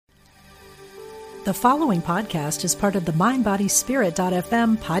The following podcast is part of the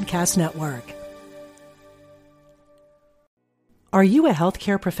MindBodySpirit.fm podcast network. Are you a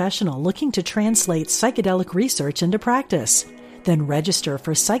healthcare professional looking to translate psychedelic research into practice? Then register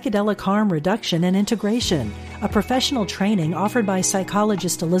for Psychedelic Harm Reduction and Integration, a professional training offered by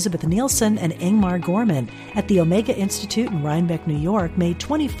psychologist Elizabeth Nielsen and Ingmar Gorman at the Omega Institute in Rhinebeck, New York, May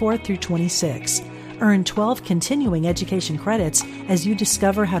 24th through 26. Earn 12 continuing education credits as you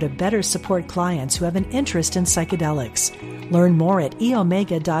discover how to better support clients who have an interest in psychedelics. Learn more at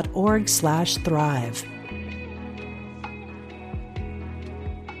eomega.org/thrive.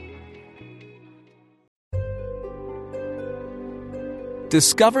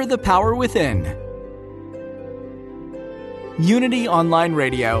 Discover the power within. Unity Online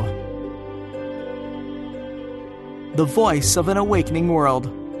Radio. The voice of an awakening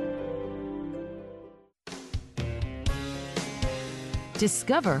world.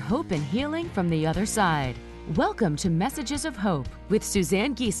 Discover hope and healing from the other side. Welcome to Messages of Hope with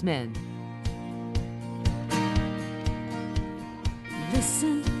Suzanne Giesemann.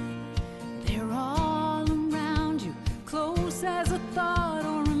 Listen, they're all around you, close as a thought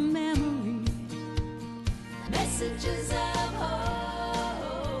or a memory. Messages of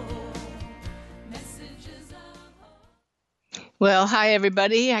hope. Messages of hope. Well, hi,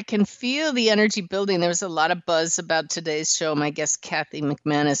 everybody. I can feel the energy building. There was a lot of buzz about today's show. My guest, Kathy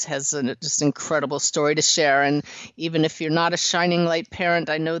McManus, has a just incredible story to share. And even if you're not a shining light parent,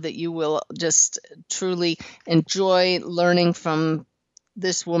 I know that you will just truly enjoy learning from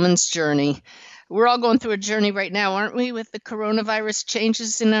this woman's journey. We're all going through a journey right now, aren't we, with the coronavirus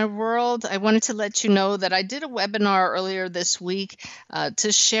changes in our world? I wanted to let you know that I did a webinar earlier this week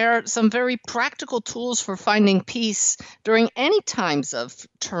to share some very practical tools for finding peace during any times of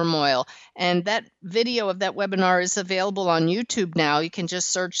turmoil. And that video of that webinar is available on YouTube now. You can just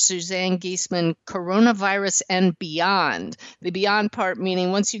search Suzanne Giesemann, Coronavirus and Beyond. The beyond part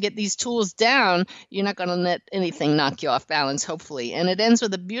meaning once you get these tools down, you're not going to let anything knock you off balance, hopefully. And it ends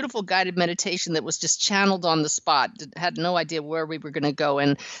with a beautiful guided meditation that was just channeled on the spot. Had no idea where we were going to go.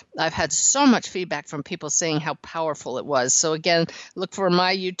 And I've had so much feedback from people saying how powerful it was. So again, look for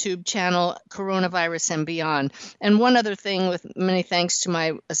my YouTube channel, Coronavirus and Beyond. And one other thing, with many thanks to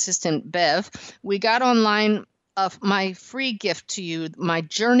my assistant, Bev, we got online my free gift to you. My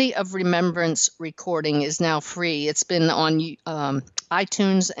Journey of Remembrance recording is now free. It's been on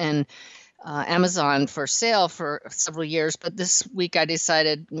iTunes and Amazon for sale for several years, but this week I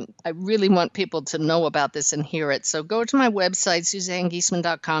decided I really want people to know about this and hear it. So go to my website,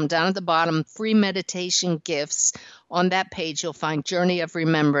 SuzanneGiesemann.com. Down at the bottom, free meditation gifts. On that page, you'll find Journey of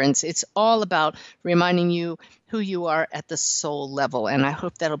Remembrance. It's all about reminding you who you are at the soul level, and I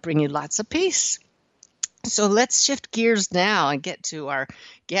hope that'll bring you lots of peace. So let's shift gears now and get to our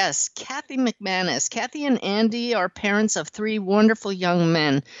guest, Kathy McManus. Kathy and Andy are parents of 3 wonderful young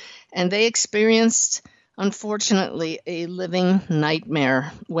men, and they experienced, unfortunately, a living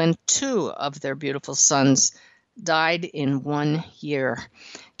nightmare when 2 of their beautiful sons died in 1 year.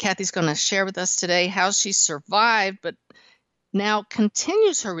 Kathy's going to share with us today how she survived, but now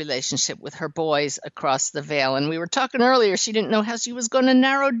continues her relationship with her boys across the veil. And we were talking earlier, she didn't know how she was going to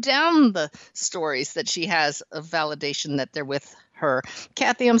narrow down the stories that she has of validation that they're with her.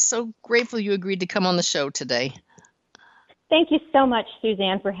 Kathy, I'm so grateful you agreed to come on the show today. Thank you so much,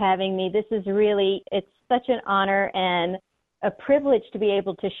 Suzanne, for having me. This is really, it's such an honor and a privilege to be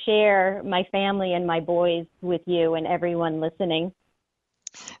able to share my family and my boys with you and everyone listening.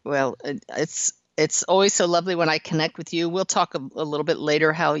 Well, it's always so lovely when I connect with you. We'll talk a little bit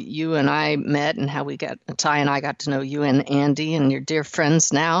later how you and I met and how Ty and I got to know you and Andy and your dear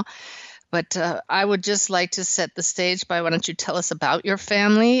friends now. But I would just like to set the stage by, why don't you tell us about your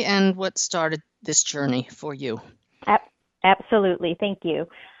family and what started this journey for you? Absolutely. Thank you.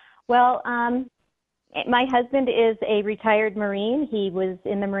 Well, my husband is a retired Marine. He was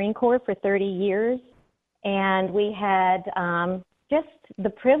in the Marine Corps for 30 years, and we had just the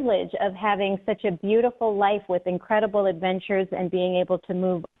privilege of having such a beautiful life with incredible adventures and being able to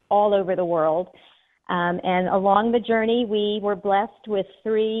move all over the world. And along the journey, we were blessed with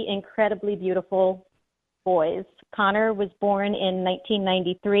 3 incredibly beautiful boys. Connor was born in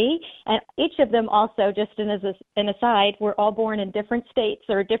 1993, and each of them also, just as an aside, were all born in different states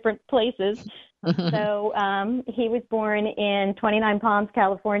or different places. So he was born in 29 Palms,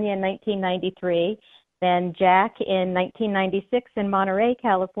 California in 1993. Then Jack in 1996 in Monterey,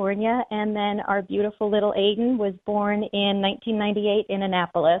 California, and then our beautiful little Aiden was born in 1998 in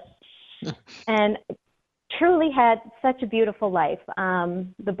Annapolis. And truly had such a beautiful life.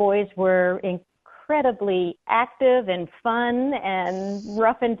 The boys were incredibly active and fun and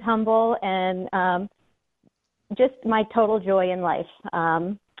rough and tumble, and just my total joy in life.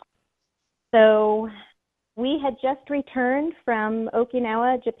 So we had just returned from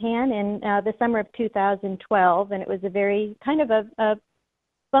Okinawa, Japan in the summer of 2012, and it was a very kind of a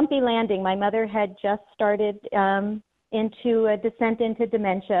bumpy landing. My mother had just started into a descent into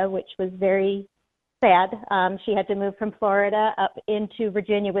dementia, which was very sad. She had to move from Florida up into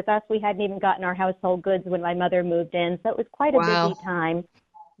Virginia with us. We hadn't even gotten our household goods when my mother moved in, so it was quite a busy time.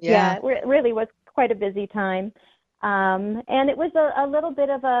 Yeah, it really was quite a busy time. And it was a little bit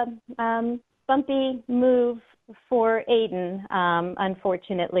of a bumpy move for Aiden,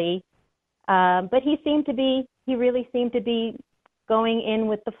 unfortunately. But he really seemed to be going in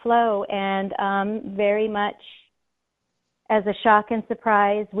with the flow, and very much as a shock and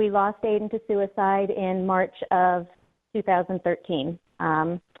surprise, we lost Aiden to suicide in March of 2013.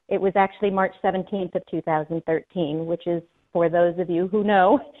 It was actually March 17th of 2013, which is, for those of you who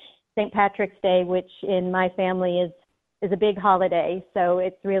know, St. Patrick's Day, which in my family is a big holiday. So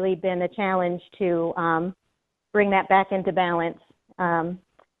it's really been a challenge to bring that back into balance.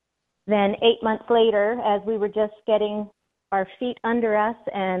 Then 8 months later, as we were just getting our feet under us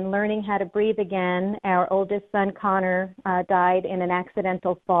and learning how to breathe again, our oldest son, Connor, died in an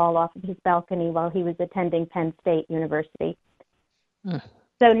accidental fall off of his balcony while he was attending Penn State University.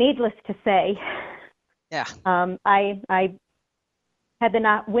 So needless to say, I had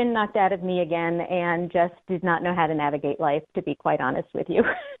the wind knocked out of me again and just did not know how to navigate life, to be quite honest with you.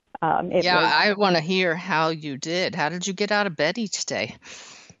 I want to hear how you did. How did you get out of bed each day?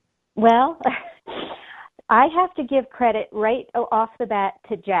 Well, I have to give credit right off the bat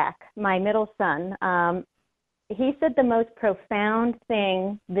to Jack, my middle son. He said the most profound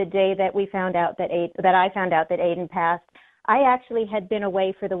thing the day that I found out that Aiden passed. I actually had been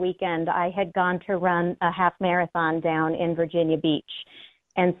away for the weekend. I had gone to run a half marathon down in Virginia Beach.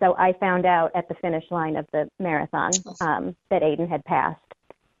 And so I found out at the finish line of the marathon that Aiden had passed.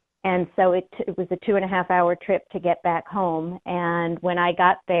 And so it was a 2.5-hour trip to get back home. And when I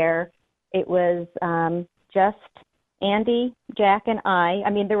got there, it was just Andy, Jack, and I. I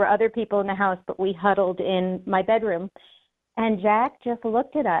mean, there were other people in the house, but we huddled in my bedroom. And Jack just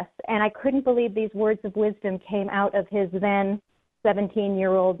looked at us, and I couldn't believe these words of wisdom came out of his then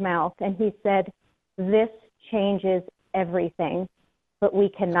 17-year-old mouth. And he said, "This changes everything, but we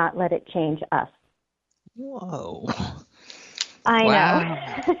cannot let it change us." Whoa. I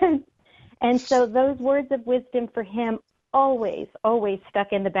know. And so those words of wisdom for him always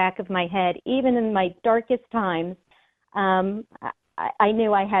stuck in the back of my head. Even in my darkest times, I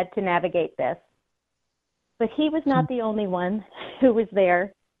knew I had to navigate this. But he was not the only one who was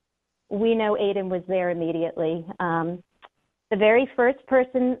there. We know Aiden was there immediately. The very first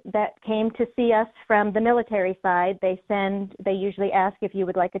person that came to see us from the military side, they usually ask if you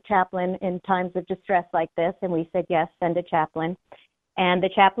would like a chaplain in times of distress like this, and we said yes, send a chaplain. And the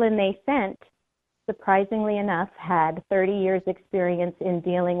chaplain they sent, surprisingly enough, had 30 years experience in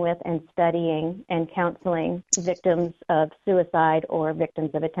dealing with and studying and counseling victims of suicide or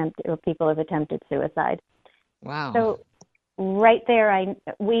victims of people who have attempted suicide. Wow. So right there,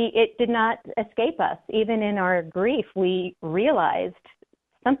 it did not escape us. Even in our grief, we realized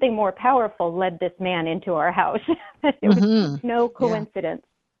something more powerful led this man into our house. It was no coincidence.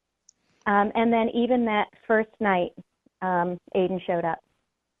 Yeah. And then even that first night, Aiden showed up.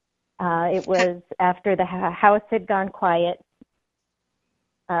 It was after the house had gone quiet.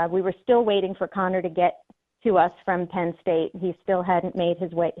 We were still waiting for Connor to get to us from Penn State. He still hadn't made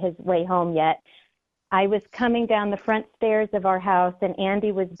his way home yet. I was coming down the front stairs of our house, and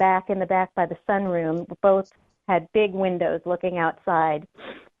Andy was back in the back by the sunroom. Both had big windows looking outside,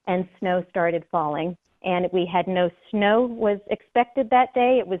 and snow started falling. And we had no snow was expected that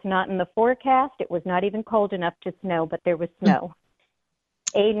day. It was not in the forecast. It was not even cold enough to snow, but there was snow.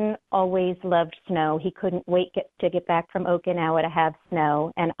 Aiden always loved snow. He couldn't wait to get back from Okinawa to have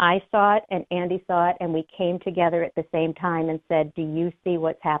snow. And I saw it, and Andy saw it, and we came together at the same time and said, "Do you see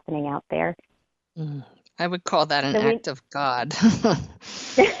what's happening out there?" I would call that an act of God.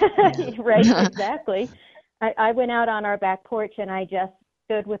 Right, exactly. I went out on our back porch, and I just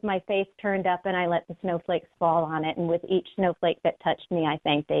stood with my face turned up, and I let the snowflakes fall on it. And with each snowflake that touched me, I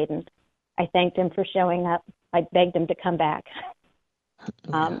thanked Aiden. I thanked him for showing up. I begged him to come back.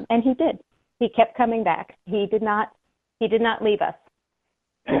 And he did. He kept coming back. He did not leave us.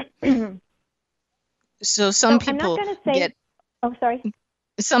 So some people get... Oh, sorry.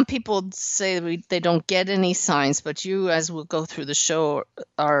 Some people say they don't get any signs, but you, as we'll go through the show,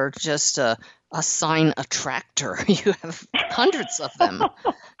 are just a sign attractor. You have hundreds of them.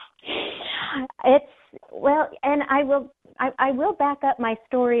 It's well, and I will back up my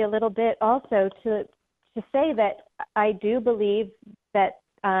story a little bit also to say that I do believe that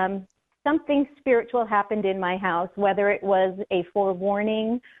something spiritual happened in my house, whether it was a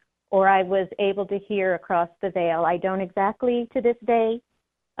forewarning or I was able to hear across the veil. I don't exactly to this day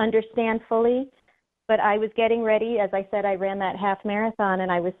understand fully, but I was getting ready. As I said, I ran that half marathon, and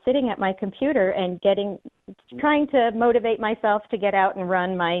I was sitting at my computer and trying to motivate myself to get out and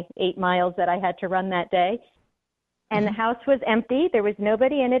run my 8 miles that I had to run that day. And the house was empty. There was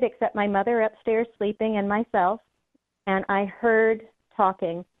nobody in it except my mother upstairs sleeping and myself. And I heard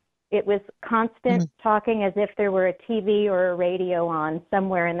talking. It was constant talking, as if there were a TV or a radio on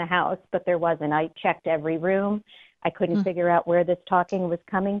somewhere in the house, but there wasn't. I checked every room. I couldn't figure out where this talking was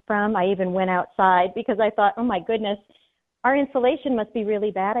coming from. I even went outside because I thought, oh my goodness, our insulation must be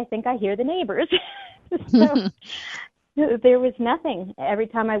really bad. I think I hear the neighbors. So there was nothing. Every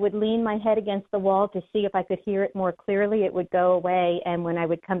time I would lean my head against the wall to see if I could hear it more clearly, it would go away. And when I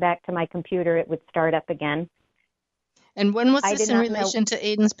would come back to my computer, it would start up again. And when was this in relation to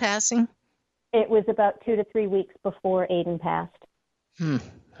Aiden's passing? It was about 2 to 3 weeks before Aiden passed.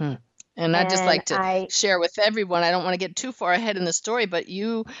 And I'd just like to share with everyone, I don't want to get too far ahead in the story, but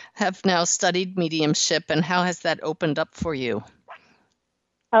you have now studied mediumship, and how has that opened up for you?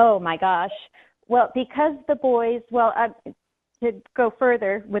 Oh, my gosh. Well, because the boys, to go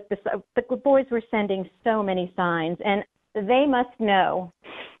further with this, the boys were sending so many signs, and they must know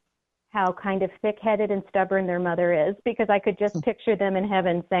how kind of thick-headed and stubborn their mother is, because I could just picture them in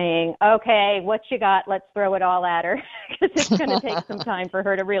heaven saying, okay, what you got? Let's throw it all at her, because it's going to take some time for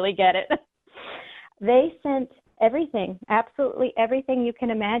her to really get it. They sent everything, absolutely everything you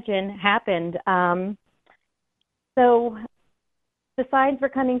can imagine happened. So the signs were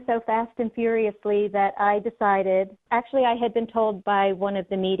coming so fast and furiously that I decided, actually I had been told by one of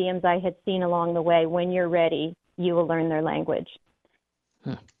the mediums I had seen along the way, when you're ready, you will learn their language.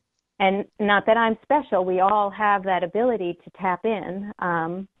 And not that I'm special, we all have that ability to tap in,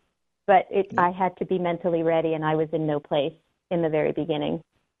 but I had to be mentally ready, and I was in no place in the very beginning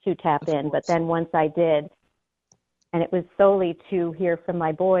to tap in. But then once I did, and it was solely to hear from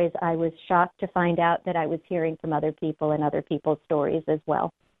my boys, I was shocked to find out that I was hearing from other people and other people's stories as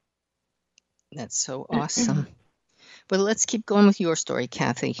well. That's so awesome. Well, let's keep going with your story,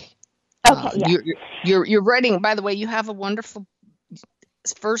 Kathy. Okay, You're writing, by the way, you have a wonderful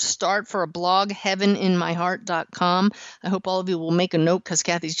first start for a blog, heaveninmyheart.com. I hope all of you will make a note, because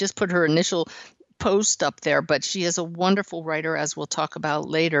Kathy's just put her initial post up there, but she is a wonderful writer, as we'll talk about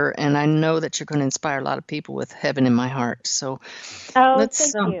later, and I know that you're going to inspire a lot of people with Heaven in My Heart. So thank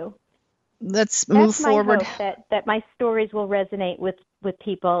you. Let's move forward. That's my hope, that my stories will resonate with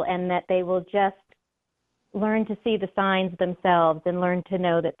people, and that they will just learn to see the signs themselves and learn to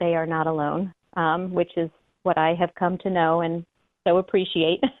know that they are not alone, which is what I have come to know and so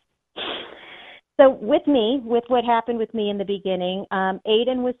appreciate. So with what happened with me in the beginning,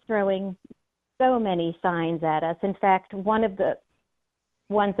 Aiden was throwing so many signs at us. In fact, one of the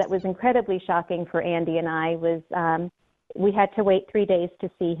ones that was incredibly shocking for Andy and I was we had to wait 3 days to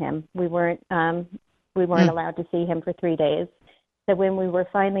see him. We weren't allowed to see him for 3 days. So when we were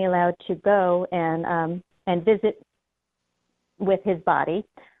finally allowed to go and visit with his body,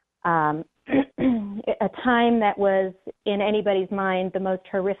 a time that was, in anybody's mind, the most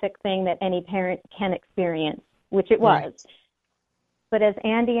horrific thing that any parent can experience, which it was. Right. But as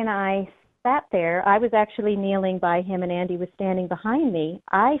Andy and I sat there, I was actually kneeling by him, and Andy was standing behind me.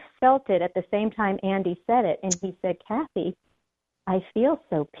 I felt it at the same time Andy said it, and he said, "Kathy, I feel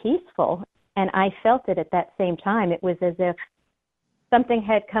so peaceful." And I felt it at that same time. It was as if something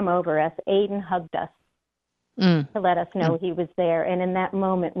had come over us. Aiden hugged us to let us know he was there. And in that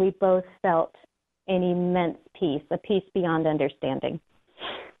moment, we both felt an immense peace, a peace beyond understanding.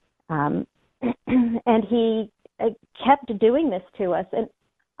 And he kept doing this to us. And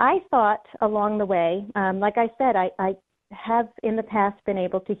I thought along the way, like I said, I have in the past been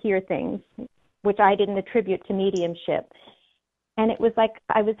able to hear things, which I didn't attribute to mediumship. And it was like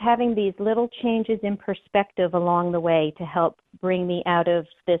I was having these little changes in perspective along the way to help bring me out of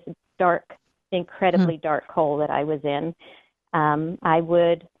this dark, incredibly dark hole that I was in. I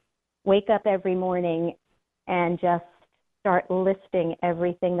would wake up every morning and just start listing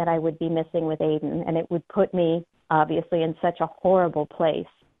everything that I would be missing with Aiden, and it would put me, obviously, in such a horrible place.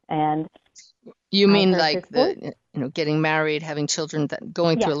 And you mean like getting married, having children,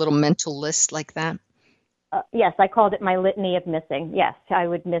 going through a little mental list like that? Yes, I called it my litany of missing. Yes, I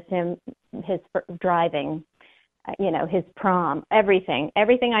would miss him, his driving, his prom, everything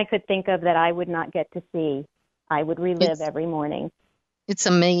I could think of that I would not get to see, I would relive every morning. It's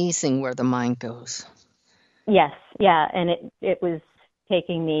amazing where the mind goes. Yes, yeah, and it was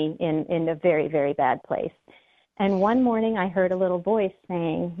taking me in a very, very bad place. And one morning I heard a little voice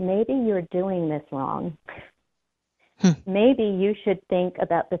saying, maybe you're doing this wrong. Maybe you should think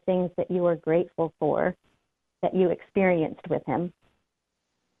about the things that you are grateful for that you experienced with him.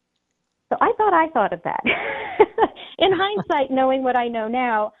 So I thought of that. In hindsight, knowing what I know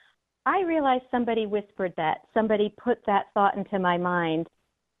now, I realized somebody whispered that. Somebody put that thought into my mind,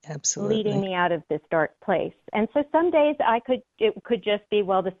 Absolutely. leading me out of this dark place. And so some days it could just be,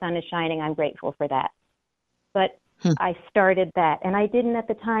 well, the sun is shining, I'm grateful for that. But I started that. And I didn't at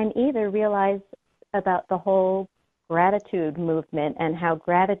the time either realize about the whole gratitude movement and how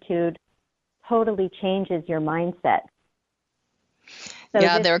gratitude totally changes your mindset. So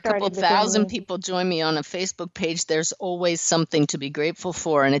yeah, there are a couple thousand people join me on a Facebook page. There's always something to be grateful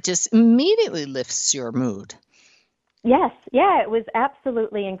for, and it just immediately lifts your mood. Yes, yeah, it was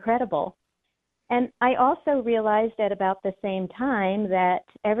absolutely incredible. And I also realized at about the same time that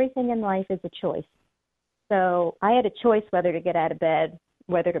everything in life is a choice. So I had a choice whether to get out of bed,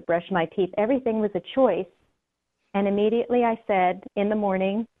 whether to brush my teeth. Everything was a choice. And immediately I said in the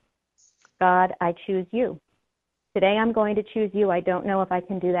morning, God, I choose you. Today I'm going to choose you. I don't know if I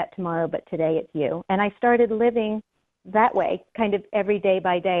can do that tomorrow, but today it's you. And I started living that way, kind of every day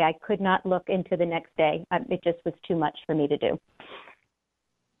by day. I could not look into the next day. It just was too much for me to do.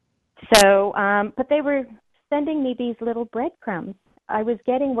 So, but they were sending me these little breadcrumbs. I was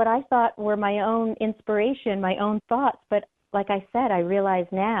getting what I thought were my own inspiration, my own thoughts, but like I said, I realize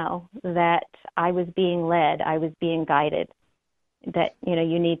now that I was being led, I was being guided, that,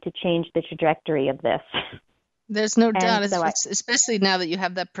 you need to change the trajectory of this. There's no doubt, especially now that you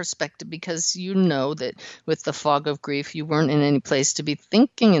have that perspective, because you know that with the fog of grief, you weren't in any place to be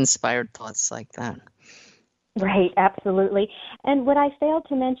thinking inspired thoughts like that. Right, absolutely. And what I failed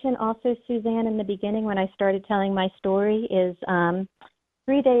to mention also, Suzanne, in the beginning when I started telling my story is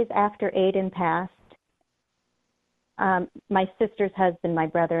 3 days after Aiden passed, my sister's husband, my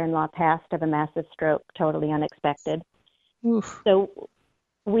brother-in-law, passed of a massive stroke, totally unexpected. Oof. So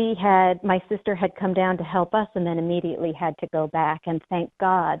my sister had come down to help us and then immediately had to go back. And thank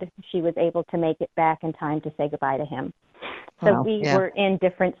God she was able to make it back in time to say goodbye to him. So Wow, we yeah. were in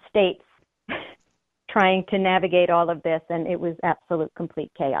different states trying to navigate all of this, and it was absolute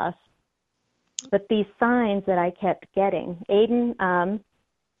complete chaos. But these signs that I kept getting, Aiden,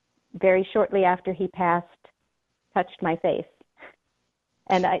 very shortly after he passed, touched my face.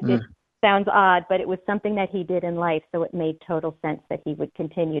 And it sounds odd, but it was something that he did in life, so it made total sense that he would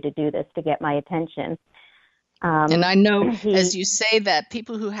continue to do this to get my attention. And I know, as you say that,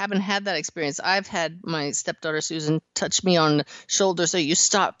 people who haven't had that experience, I've had my stepdaughter Susan touch me on the shoulder, so you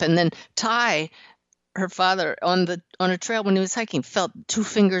stop, and then Ty, her father, on a trail when he was hiking, felt 2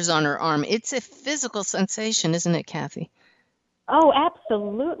 fingers on her arm. It's a physical sensation, isn't it, Kathy? Oh,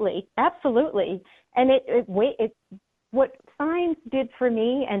 absolutely, absolutely. And it what signs did for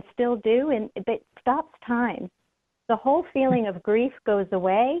me and still do, and it stops time. The whole feeling of grief goes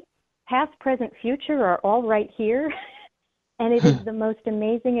away. Past, present, future are all right here. And it is the most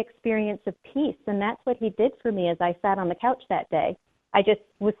amazing experience of peace. And that's what he did for me as I sat on the couch that day. I just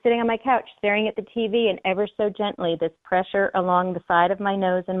was sitting on my couch staring at the TV, and ever so gently this pressure along the side of my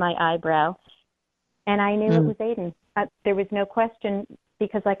nose and my eyebrow. And I knew it was Aiden. There was no question,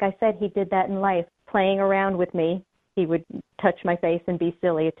 because like I said, he did that in life, playing around with me. He would touch my face and be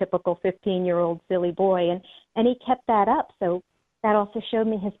silly, a typical 15-year-old silly boy. And he kept that up. So that also showed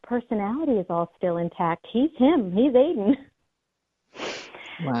me his personality is all still intact. He's him. He's Aiden.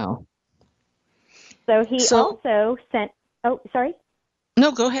 Wow. So he also sent, sorry?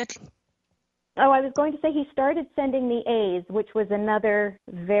 No, go ahead. Oh, I was going to say he started sending me A's, which was another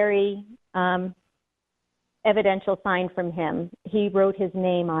very evidential sign from him. He wrote his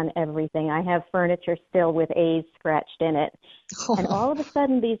name on everything. I have furniture still with A's scratched in it. Oh. And all of a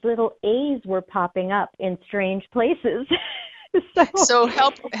sudden, these little A's were popping up in strange places. So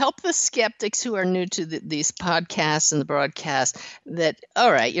help the skeptics who are new to these podcasts and the broadcast that,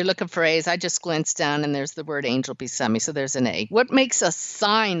 all right, you're looking for A's. I just glanced down and there's the word angel beside me. So there's an A. What makes a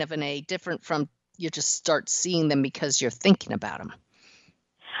sign of an A different from you just start seeing them because you're thinking about them?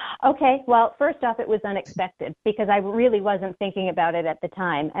 Okay, well, first off, it was unexpected because I really wasn't thinking about it at the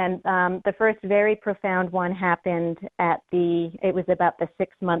time. And the first very profound one happened it was about the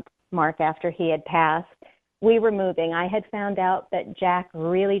 6-month mark after he had passed. We were moving. I had found out that Jack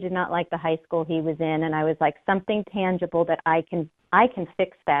really did not like the high school he was in, and I was like, something tangible that I can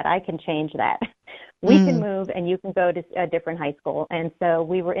fix that. I can change that. We can move, and you can go to a different high school. And so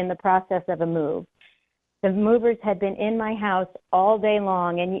we were in the process of a move. The movers had been in my house all day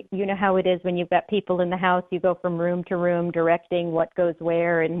long, and you know how it is when you've got people in the house. You go from room to room directing what goes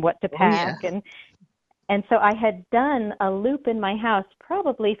where and what to pack. Yeah. And so I had done a loop in my house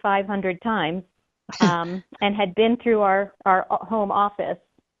probably 500 times, and had been through our home office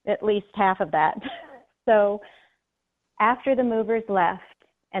at least half of that. So after the movers left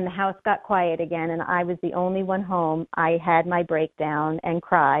and the house got quiet again and I was the only one home, I had my breakdown and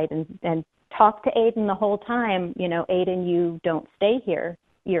cried and talked to Aiden the whole time. You know, Aiden, you don't stay here.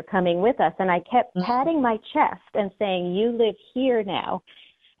 You're coming with us. And I kept patting my chest and saying, you live here now.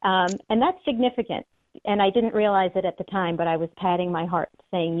 And that's significant. And I didn't realize it at the time, but I was patting my heart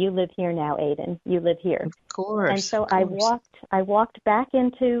saying, you live here now, Aiden. You live here. Of course. And so of course. I walked back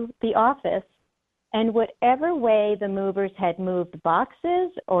into the office, and whatever way the movers had moved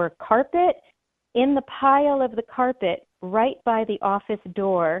boxes or carpet, in the pile of the carpet right by the office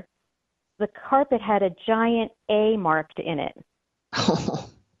door, the carpet had a giant A marked in it.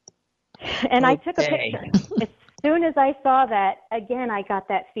 And I took a picture. As soon as I saw that, again, I got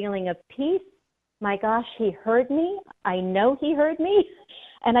that feeling of peace. My gosh, he heard me. I know he heard me.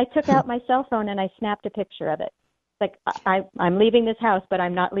 And I took out my cell phone and I snapped a picture of it. Like, I'm leaving this house, but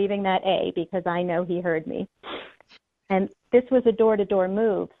I'm not leaving that A because I know he heard me. And this was a door-to-door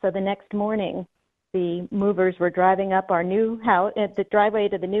move. So the next morning, the movers were driving up our new house, at the driveway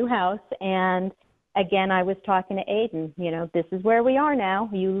to the new house. And again, I was talking to Aiden, you know, this is where we are now.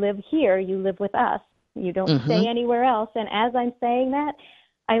 You live here. You live with us. You don't stay anywhere else. And as I'm saying that,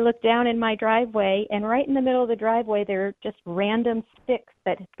 I looked down in my driveway, and right in the middle of the driveway, there were just random sticks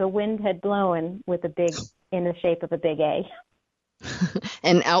that the wind had blown with in the shape of a big A.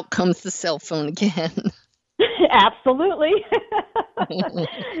 And out comes the cell phone again. Absolutely.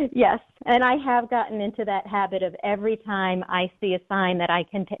 Yes. And I have gotten into that habit of every time I see a sign that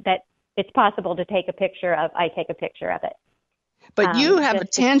that it's possible to take a picture of, I take a picture of it. But you have a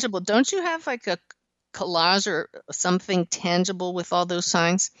tangible, don't you have like a collage or something tangible with all those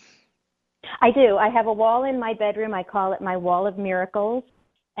signs? I do. I have a wall in my bedroom. I call it my wall of miracles.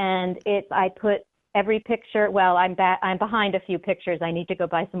 And I put every picture, well, I'm behind a few pictures. I need to go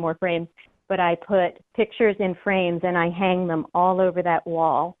buy some more frames. But I put pictures in frames and I hang them all over that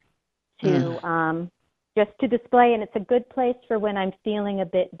wall to just to display. And it's a good place for when I'm feeling a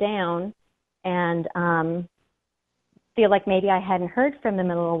bit down and feel like maybe I hadn't heard from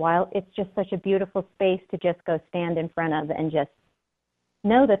them in a little while. It's just such a beautiful space to just go stand in front of and just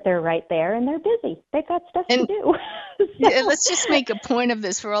know that they're right there and they're busy. They've got stuff to do. Yeah, let's just make a point of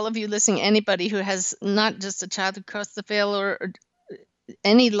this for all of you listening, anybody who has not just a child who crossed the veil or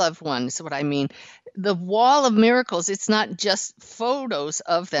any loved one is what I mean. The wall of miracles, it's not just photos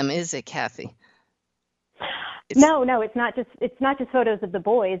of them, is it, Kathy? No, it's not just photos of the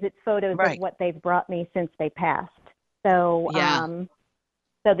boys. It's photos of what they've brought me since they passed. So,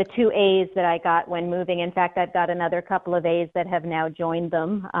 so the 2 A's that I got when moving, in fact, I've got another couple of A's that have now joined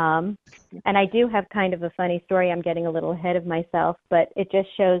them. And I do have kind of a funny story. I'm getting a little ahead of myself, but it just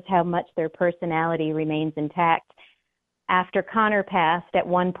shows how much their personality remains intact. After Connor passed, at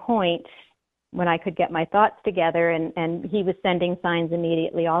one point, when I could get my thoughts together, and he was sending signs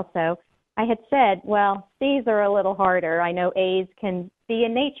immediately also, I had said, well, C's are a little harder. I know A's can see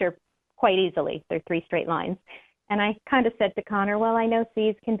in nature quite easily. They're 3 straight lines. And I kind of said to Connor, well, I know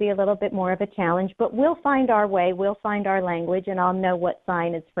C's can be a little bit more of a challenge, but we'll find our way. We'll find our language, and I'll know what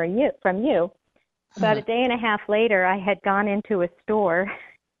sign is from you. About a day and a half later, I had gone into a store,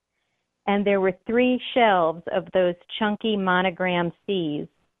 and there were 3 shelves of those chunky monogram C's.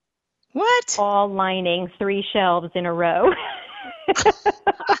 What? All lining 3 shelves in a row.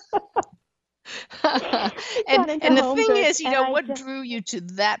 and the thing is, what drew you to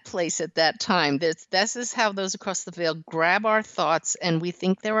that place at that time? This is how those across the veil grab our thoughts, and we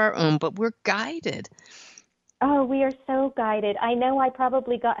think they're our own, but we're guided. Oh, we are so guided. I know I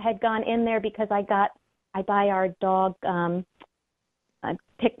probably had gone in there because I buy our dog,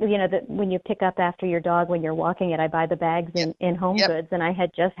 when you pick up after your dog when you're walking it, I buy the bags in Home Goods, and I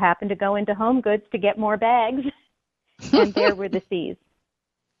had just happened to go into Home Goods to get more bags, and there were the C's.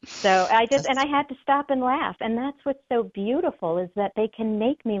 So I had to stop and laugh. And that's what's so beautiful is that they can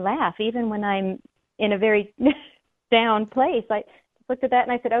make me laugh even when I'm in a very down place. I looked at that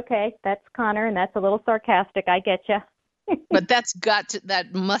and I said, okay, that's Connor and that's a little sarcastic. I get you. But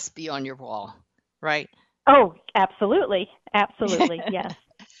that must be on your wall, right? Oh, absolutely. Absolutely. Yes.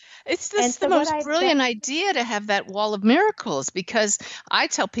 It's And the so what most I've done, brilliant idea to have that wall of miracles, because I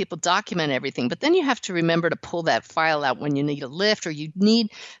tell people document everything, but then you have to remember to pull that file out when you need a lift or you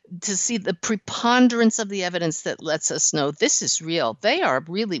need to see the preponderance of the evidence that lets us know this is real. They are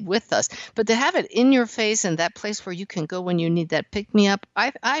really with us. But to have it in your face and that place where you can go when you need that pick me up,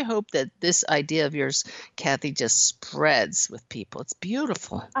 I hope that this idea of yours, Kathy, just spreads with people. It's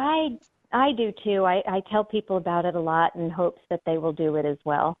beautiful. I do too. I tell people about it a lot in hopes that they will do it as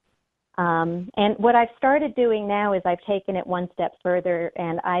well. And what I've started doing now is I've taken it one step further,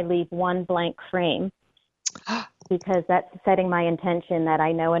 and I leave one blank frame because that's setting my intention that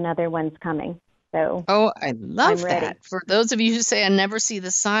I know another one's coming. So Oh, I love I'm ready. that. For those of you who say I never see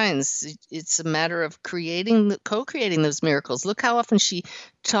the signs, it's a matter of co-creating those miracles. Look how often she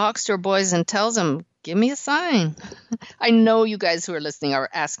talks to her boys and tells them, give me a sign. I know you guys who are listening are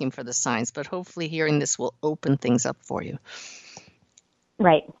asking for the signs, but hopefully hearing this will open things up for you.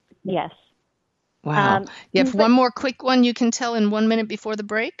 Right. Yes. Wow. You have but- one more quick one you can tell in 1 minute before the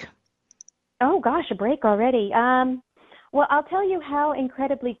break? Oh gosh, a break already. Well, I'll tell you how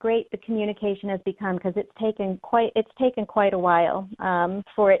incredibly great the communication has become, because it's taken quite a while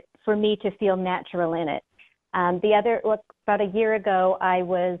for me to feel natural in it. About a year ago, I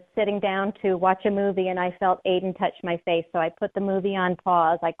was sitting down to watch a movie, and I felt Aiden touch my face. So I put the movie on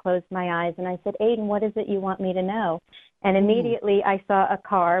pause. I closed my eyes, and I said, Aiden, what is it you want me to know? And immediately I saw a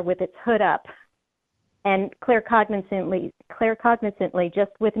car with its hood up. And claircognizantly,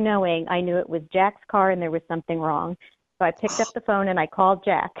 just with knowing, I knew it was Jack's car and there was something wrong. So I picked up the phone and I called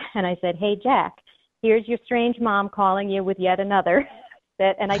Jack, and I said, hey, Jack, here's your strange mom calling you with yet another.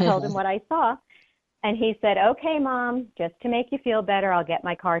 And I told him what I saw. And he said, okay, Mom, just to make you feel better, I'll get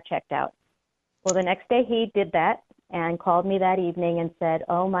my car checked out. Well, the next day he did that and called me that evening and said,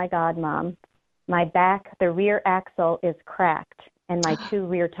 oh, my God, Mom, my back, the rear axle is cracked, and my 2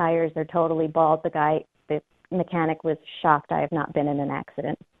 rear tires are totally bald. The mechanic was shocked I have not been in an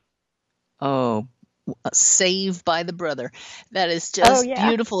accident. Oh, saved by the brother. That is just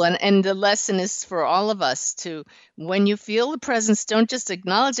beautiful. And the lesson is for all of us to, when you feel the presence, don't just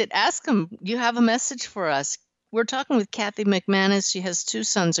acknowledge it. Ask them, you have a message for us. We're talking with Kathy McManus. She has 2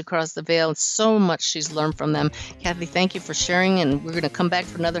 sons across the veil, and so much she's learned from them. Kathy, thank you for sharing, and we're going to come back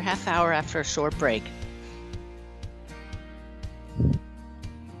for another half hour after a short break.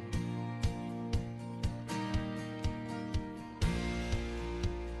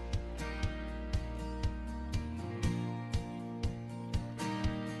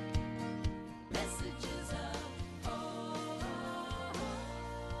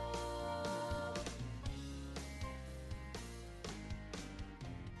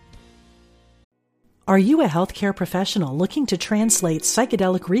 Are you a healthcare professional looking to translate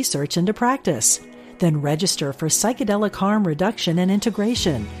psychedelic research into practice? Then register for Psychedelic Harm Reduction and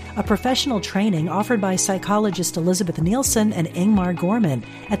Integration, a professional training offered by psychologist Elizabeth Nielsen and Ingmar Gorman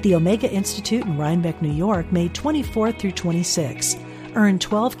at the Omega Institute in Rhinebeck, New York, May 24th through 26. Earn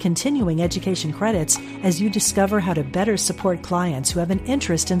 12 continuing education credits as you discover how to better support clients who have an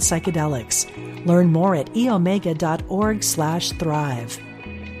interest in psychedelics. Learn more at eomega.org/thrive.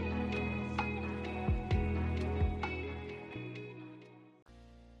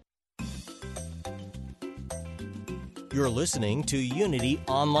 You're listening to Unity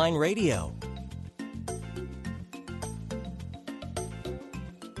Online Radio,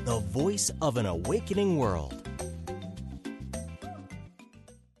 the voice of an awakening world.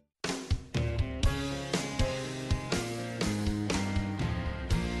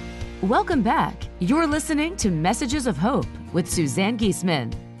 Welcome back. You're listening to Messages of Hope with Suzanne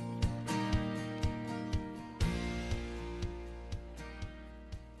Giesemann.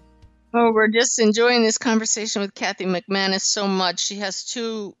 Oh, we're just enjoying this conversation with Kathy McManus so much. She has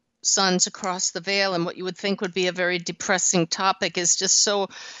 2 sons across the veil, and what you would think would be a very depressing topic is just so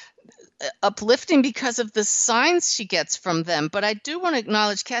uplifting because of the signs she gets from them. But I do want to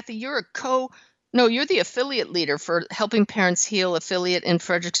acknowledge, Kathy, you're the affiliate leader for Helping Parents Heal affiliate in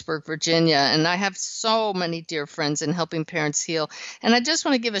Fredericksburg, Virginia. And I have so many dear friends in Helping Parents Heal. And I just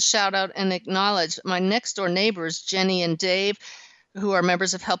want to give a shout out and acknowledge my next door neighbors, Jenny and Dave, who are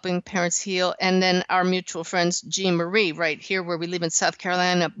members of Helping Parents Heal, and then our mutual friends, Jean Marie, right here where we live in South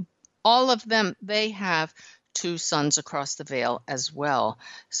Carolina. All of them, they have 2 sons across the veil as well.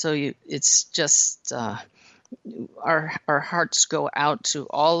 So it's just our hearts go out to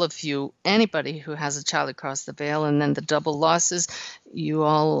all of you, anybody who has a child across the veil, and then the double losses. You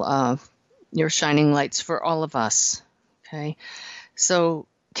all, you're shining lights for all of us. Okay, so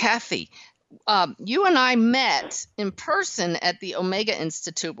Kathy, you and I met in person at the Omega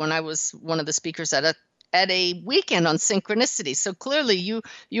Institute when I was one of the speakers at a at a weekend on synchronicity. So clearly you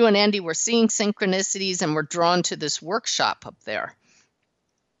and Andy were seeing synchronicities and were drawn to this workshop up there.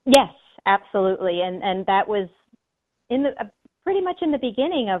 Yes, absolutely. And that was in the pretty much in the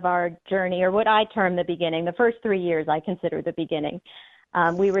beginning of our journey, or what I term the beginning. The first 3 years I consider the beginning.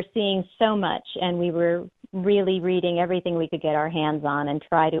 We were seeing so much, and we were really reading everything we could get our hands on and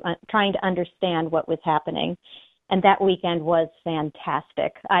trying to understand what was happening. And that weekend was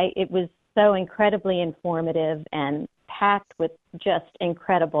fantastic. It was so incredibly informative and packed with just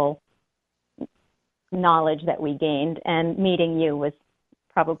incredible knowledge that we gained. And meeting you was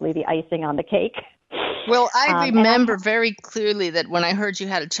probably the icing on the cake. Well, I remember very clearly that when I heard you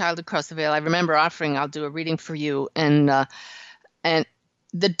had a child across the veil, I remember offering, I'll do a reading for you. And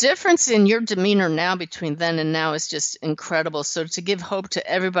the difference in your demeanor now between then and now is just incredible. So to give hope to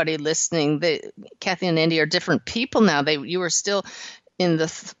everybody listening, Kathy and Andy are different people now. You were still in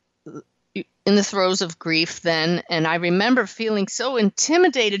the throes of grief then. And I remember feeling so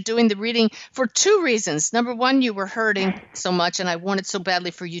intimidated doing the reading for two reasons. Number one, you were hurting so much, and I wanted so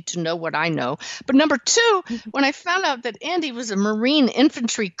badly for you to know what I know. But number two, when I found out that Andy was a Marine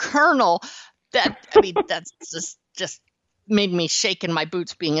infantry colonel, that's just made me shake in my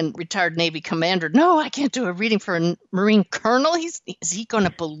boots, being a retired Navy commander. No, I can't do a reading for a Marine colonel. Is he going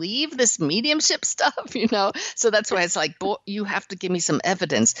to believe this mediumship stuff? So that's why it's like, boy, you have to give me some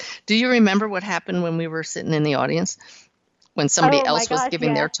evidence. Do you remember what happened when we were sitting in the audience when somebody else was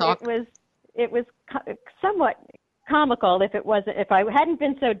giving their talk? It was somewhat comical. If I hadn't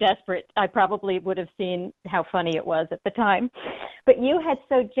been so desperate, I probably would have seen how funny it was at the time. But you had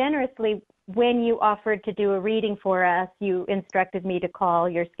so generously, when you offered to do a reading for us, you instructed me to call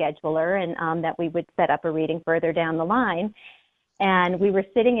your scheduler and that we would set up a reading further down the line. And we were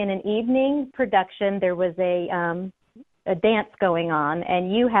sitting in an evening production. There was a dance going on,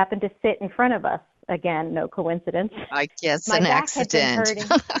 and you happened to sit in front of us. Again, no coincidence. I guess My an back accident.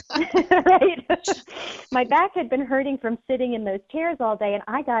 Had been hurting. Right. My back had been hurting from sitting in those chairs all day, and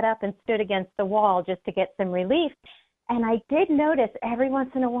I got up and stood against the wall just to get some relief. And I did notice every once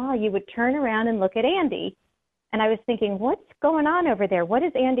in a while you would turn around and look at Andy. And I was thinking, what's going on over there? What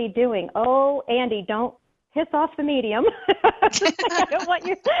is Andy doing? Oh, Andy, don't piss off the medium. I don't want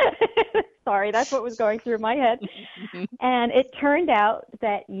you. Sorry, that's what was going through my head. And it turned out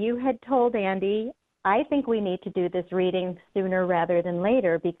that you had told Andy, I think we need to do this reading sooner rather than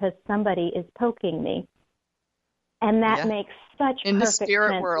later because somebody is poking me. And that makes such in perfect the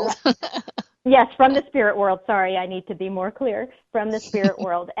spirit sense. world. Yes, from the spirit world. Sorry, I need to be more clear. From the spirit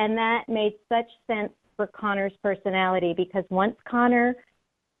world. And that made such sense for Connor's personality because once Connor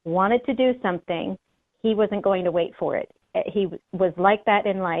wanted to do something, he wasn't going to wait for it. He was like that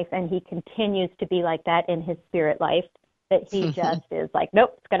in life, and he continues to be like that in his spirit life, that he just is like,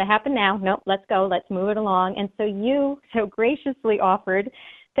 nope, it's going to happen now. Nope, let's go. Let's move it along. And so you so graciously offered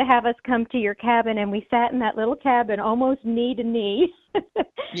to have us come to your cabin, and we sat in that little cabin almost knee to knee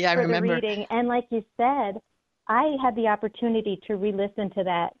Yeah, I for remember. the reading. And like you said, I had the opportunity to re-listen to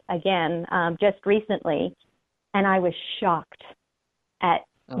that again just recently, and I was shocked at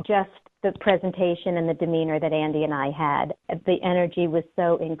just the presentation and the demeanor that Andy and I had. The energy was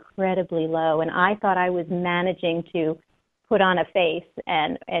so incredibly low, and I thought I was managing to put on a face,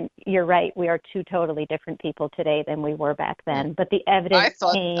 and you're right, we are two totally different people today than we were back then. But the evidence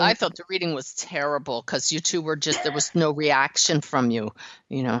came. I thought the reading was terrible because you two were just, there was no reaction from you,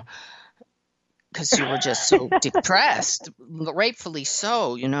 because you were just so depressed, rightfully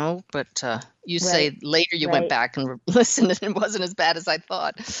so, but you say later you went back and listened and it wasn't as bad as I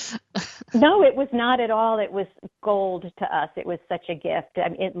thought. No, it was not at all. It was gold to us. It was such a gift. I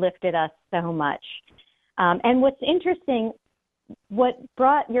mean, it lifted us so much. And what's interesting, what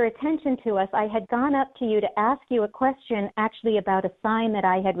brought your attention to us, I had gone up to you to ask you a question actually about a sign that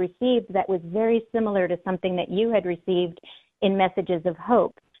I had received that was very similar to something that you had received in Messages of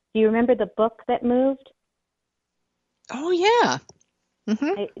Hope. Do you remember the book that moved? Oh, yeah.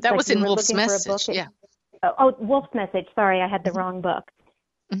 Mm-hmm. That was in Wolf's Message. Yeah. Oh, Wolf's Message. Sorry, I had the wrong book.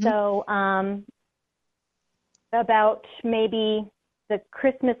 Mm-hmm. So about maybe the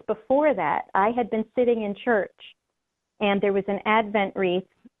Christmas before that, I had been sitting in church, and there was an Advent wreath.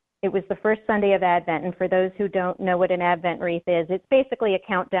 It was the first Sunday of Advent, and for those who don't know what an Advent wreath is, it's basically a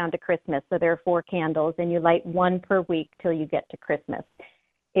countdown to Christmas. So there are 4 candles, and you light one per week till you get to Christmas.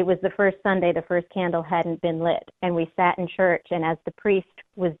 It was the first Sunday the first candle hadn't been lit, and we sat in church, and as the priest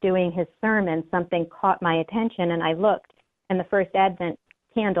was doing his sermon, something caught my attention, and I looked, and the first Advent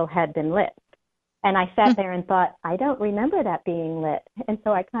candle had been lit. And I sat there and thought, I don't remember that being lit. And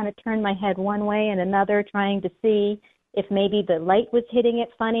so I kind of turned my head one way and another, trying to see if maybe the light was hitting it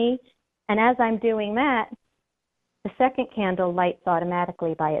funny. And as I'm doing that, the second candle lights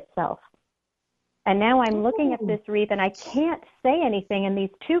automatically by itself. And now I'm looking at this wreath, and I can't say anything. And these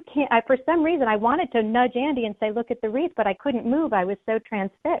two for some reason, I wanted to nudge Andy and say, look at the wreath, but I couldn't move. I was so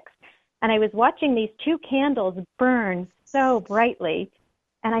transfixed. And I was watching these two candles burn so brightly.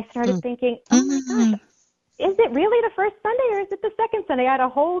 And I started thinking, oh my gosh, is it really the first Sunday or is it the second Sunday? I had a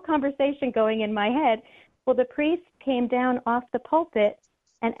whole conversation going in my head. Well, the priest came down off the pulpit,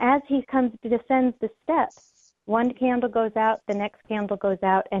 and as he descends the steps, one candle goes out, the next candle goes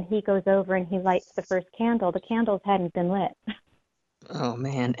out, and he goes over and he lights the first candle. The candles hadn't been lit. Oh,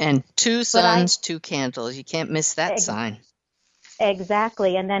 man. And two suns, two candles. You can't miss that sign.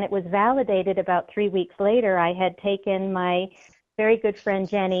 Exactly. And then it was validated about 3 weeks later. I had taken my very good friend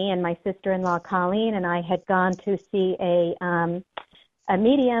Jenny and my sister-in-law Colleen, and I had gone to see a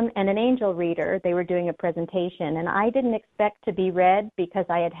medium and an angel reader. They were doing a presentation, and I didn't expect to be read because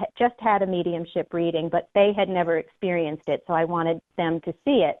I had just had a mediumship reading, but they had never experienced it, so I wanted them to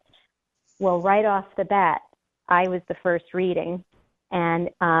see it. Well, right off the bat, I was the first reading, and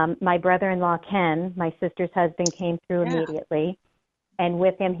my brother-in-law Ken, my sister's husband, came through immediately, and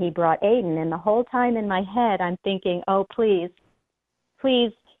with him he brought Aiden, and the whole time in my head I'm thinking, oh, please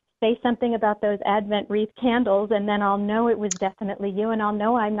say something about those Advent wreath candles, and then I'll know it was definitely you, and I'll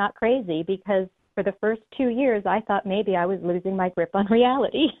know I'm not crazy, because for the first 2 years, I thought maybe I was losing my grip on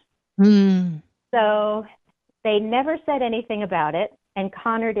reality. So they never said anything about it, and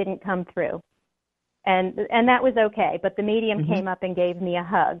Connor didn't come through. And that was okay, but the medium came up and gave me a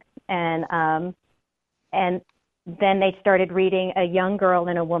hug, and then they started reading a young girl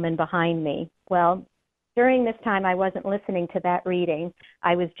and a woman behind me. Well, during this time, I wasn't listening to that reading.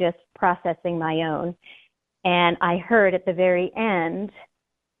 I was just processing my own. And I heard at the very end,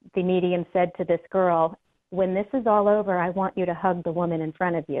 the medium said to this girl, when this is all over, I want you to hug the woman in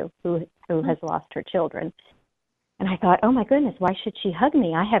front of you who has lost her children. And I thought, oh my goodness, why should she hug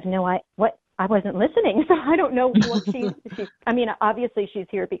me? I have no idea what. I wasn't listening, so I don't know what she's I mean, obviously she's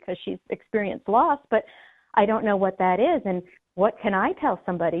here because she's experienced loss, but I don't know what that is. And what can I tell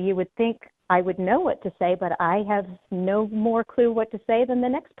somebody? You would think I would know what to say, but I have no more clue what to say than the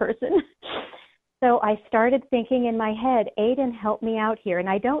next person. So I started thinking in my head, Aiden, help me out here. And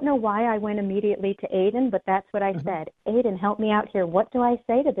I don't know why I went immediately to Aiden, but that's what I said. Aiden, help me out here. What do I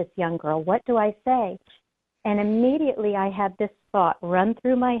say to this young girl? What do I say? And immediately I had this thought run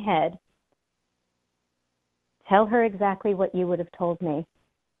through my head. Tell her exactly what you would have told me.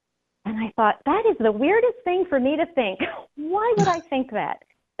 And I thought, that is the weirdest thing for me to think. Why would I think that?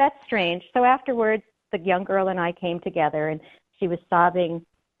 That's strange. So afterwards, the young girl and I came together, and she was sobbing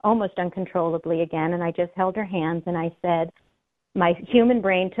almost uncontrollably again, and I just held her hands, and I said, my human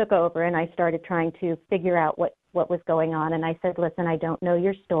brain took over, and I started trying to figure out what was going on. And I said, listen, I don't know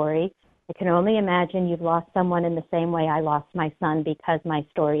your story. I can only imagine you've lost someone in the same way I lost my son, because my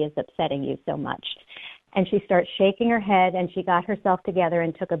story is upsetting you so much. And she starts shaking her head, and she got herself together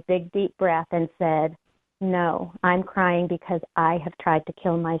and took a big, deep breath and said, no, I'm crying because I have tried to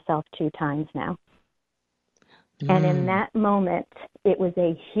kill myself 2 times now. And in that moment, it was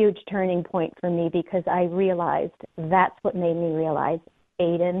a huge turning point for me, because I realized that's what made me realize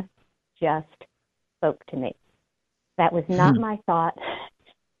Aiden just spoke to me. That was not my thought.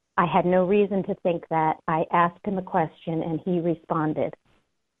 I had no reason to think that. I asked him a question, and he responded.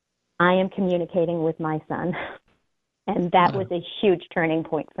 I am communicating with my son. And that was a huge turning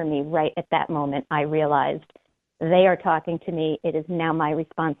point for me. Right at that moment, I realized they are talking to me. It is now my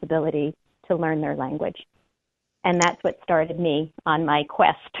responsibility to learn their language. And that's what started me on my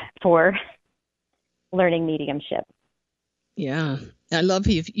quest for learning mediumship. Yeah. I love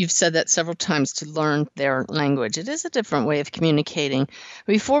you've said that several times, to learn their language. It is a different way of communicating.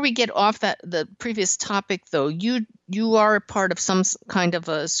 Before we get off the previous topic, though, you are a part of some kind of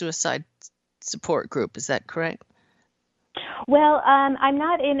a suicide support group. Is that correct? Well, I'm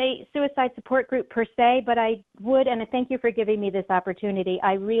not in a suicide support group per se, but I would, and thank you for giving me this opportunity,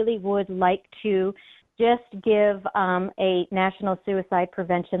 I really would like to just give a National Suicide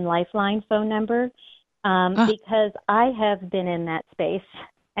Prevention Lifeline phone number, because I have been in that space,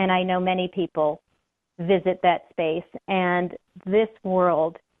 and I know many people visit that space, and this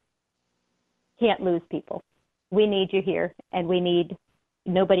world can't lose people. We need you here, and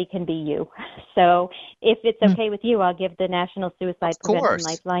nobody can be you. So if it's okay with you, I'll give the National Suicide Prevention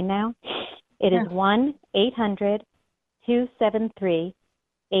Lifeline now. It is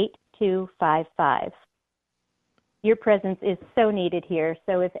 1-800-273-8255. Your presence is so needed here.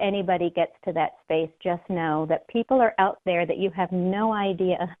 So if anybody gets to that space, just know that people are out there that you have no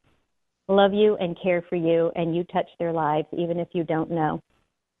idea love you and care for you, and you touch their lives even if you don't know.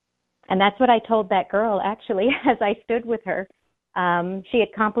 And that's what I told that girl, actually, as I stood with her. She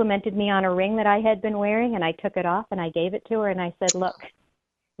had complimented me on a ring that I had been wearing, and I took it off and I gave it to her, and I said,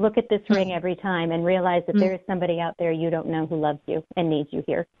 look at this ring every time and realize that there is somebody out there you don't know who loves you and needs you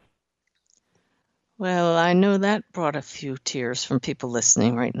here. Well, I know that brought a few tears from people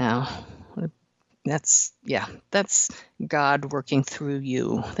listening right now. That's God working through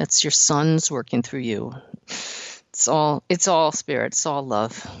you. That's your sons working through you. It's all spirit. It's all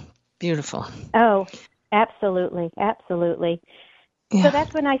love. Beautiful. Oh, absolutely. Absolutely. Yeah. So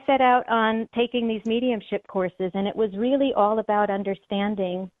that's when I set out on taking these mediumship courses, and it was really all about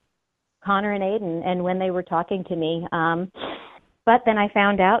understanding Connor and Aiden and when they were talking to me. But then I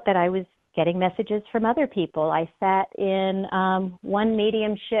found out that I was getting messages from other people. I sat in one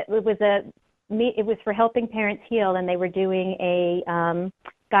mediumship. It was for helping parents heal, and they were doing a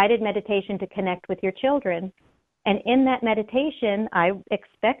guided meditation to connect with your children. And in that meditation, I'm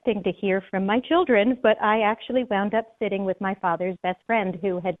expecting to hear from my children, but I actually wound up sitting with my father's best friend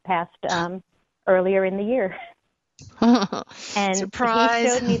who had passed earlier in the year. And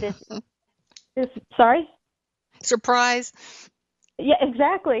surprise! He showed me this. Sorry? Surprise! Yeah,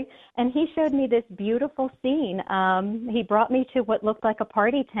 exactly. And he showed me this beautiful scene. He brought me to what looked like a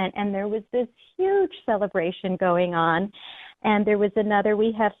party tent, and there was this huge celebration going on. And there was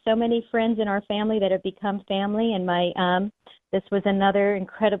we have so many friends in our family that have become family, and this was another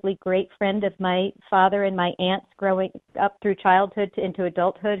incredibly great friend of my father and my aunt's growing up through childhood into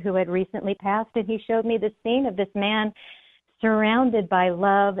adulthood who had recently passed. And he showed me the scene of this man surrounded by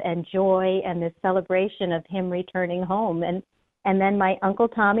love and joy and this celebration of him returning home. And then my Uncle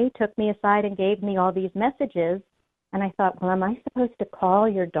Tommy took me aside and gave me all these messages. And I thought, well, am I supposed to call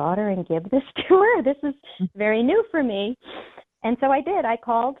your daughter and give this to her? This is very new for me. And so I did. I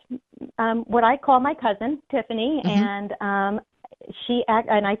called what I call my cousin, Tiffany, and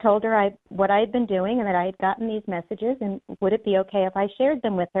I told her what I had been doing and that I had gotten these messages, and would it be okay if I shared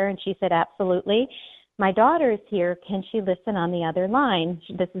them with her? And she said, absolutely. My daughter is here. Can she listen on the other line?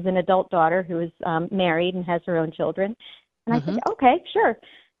 This is an adult daughter who is married and has her own children. And I said, okay, sure.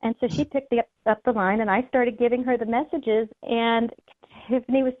 And so she picked up the line, and I started giving her the messages, and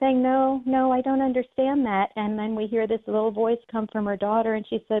Tiffany was saying, no, I don't understand that. And then we hear this little voice come from her daughter, and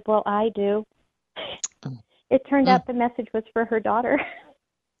she said, well, I do. It turned out the message was for her daughter.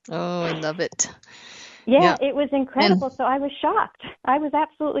 Oh, I love it. Yeah, it was incredible. So I was shocked. I was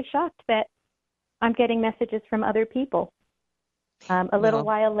absolutely shocked that I'm getting messages from other people. A little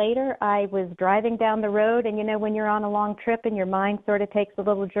while later, I was driving down the road, and when you're on a long trip and your mind sort of takes a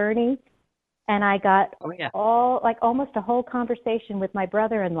little journey, and I got almost a whole conversation with my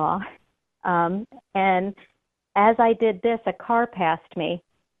brother-in-law. And as I did this, a car passed me,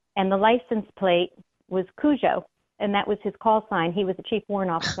 and the license plate was Cujo, and that was his call sign. He was a Chief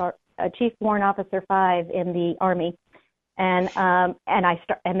Warrant Officer 5 in the Army, and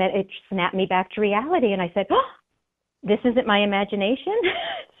then it snapped me back to reality, and I said, oh, this isn't my imagination.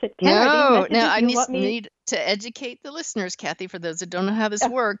 No, I need to educate the listeners, Kathy, for those that don't know how this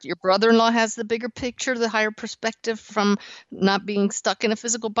works. Your brother-in-law has the bigger picture, the higher perspective from not being stuck in a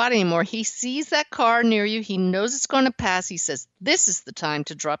physical body anymore. He sees that car near you. He knows it's going to pass. He says, this is the time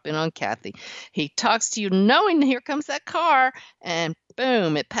to drop in on Kathy. He talks to you knowing here comes that car, and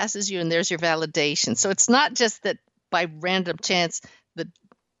boom, it passes you, and there's your validation. So it's not just that by random chance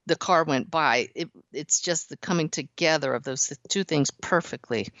the car went by. It's just the coming together of those two things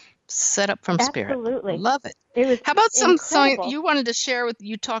perfectly set up from spirit. Absolutely. Love it. How about some sign you wanted to share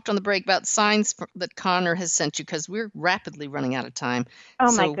you talked on the break about signs that Connor has sent you, because we're rapidly running out of time.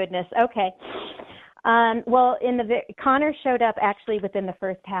 Oh, my goodness. Okay. Well, Connor showed up actually within the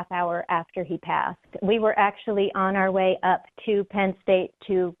first half hour after he passed. We were actually on our way up to Penn State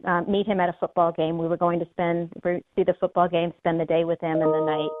to meet him at a football game. We were going to see the football game, spend the day with him and the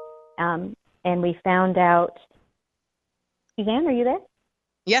night. And we found out. Suzanne, are you there?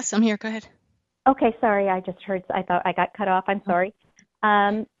 Yes, I'm here. Go ahead. Okay, sorry. I thought I got cut off. I'm sorry.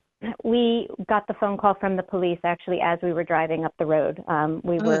 We got the phone call from the police actually as we were driving up the road.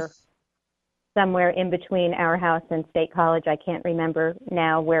 We were somewhere in between our house and State College. I can't remember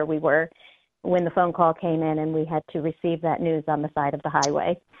now where we were when the phone call came in, and we had to receive that news on the side of the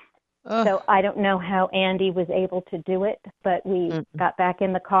highway. So I don't know how Andy was able to do it, but we got back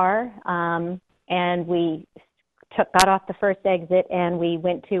in the car, and we got off the first exit, and we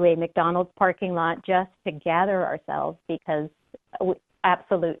went to a McDonald's parking lot just to gather ourselves, because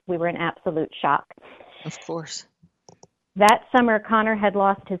we were in absolute shock. Of course. That summer, Connor had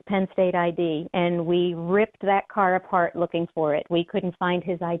lost his Penn State ID, and we ripped that car apart looking for it. We couldn't find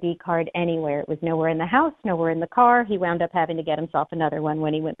his ID card anywhere. It was nowhere in the house, nowhere in the car. He wound up having to get himself another one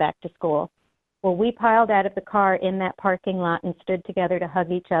when he went back to school. Well, we piled out of the car in that parking lot and stood together to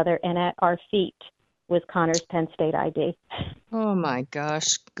hug each other, and at our feet was Connor's Penn State ID. Oh my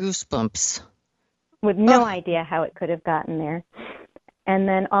gosh, goosebumps. With no idea how it could have gotten there. And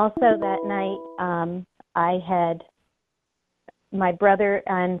then also that night, I had my brother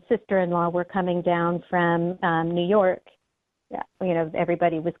and sister-in-law were coming down from New York. You know,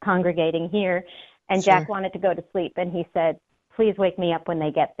 everybody was congregating here, and Sure. Jack wanted to go to sleep, and he said, please wake me up when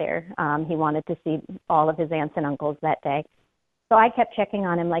they get there. He wanted to see all of his aunts and uncles that day. So I kept checking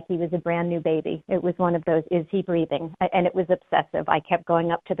on him like he was a brand new baby. It was one of those, is he breathing? And it was obsessive. I kept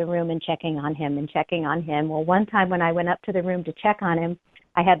going up to the room and checking on him and checking on him. Well, one time when I went up to the room to check on him,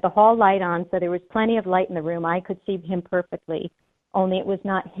 I had the hall light on, so there was plenty of light in the room. I could see him perfectly, only it was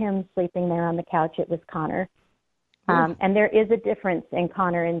not him sleeping there on the couch. It was Connor. And there is a difference in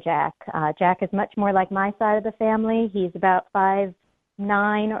Connor and Jack. Jack is much more like my side of the family. He's about 5'9"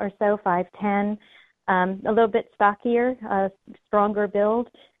 or so, 5'10", a little bit stockier, stronger build.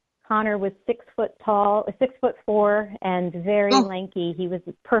 Connor was 6 foot tall, 6'4", and very lanky. He was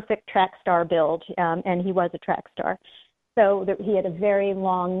a perfect track star build, and he was a track star. So he had a very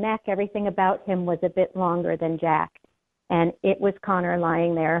long neck. Everything about him was a bit longer than Jack. And it was Connor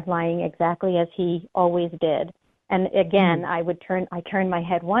lying there, lying exactly as he always did. And again, I turned my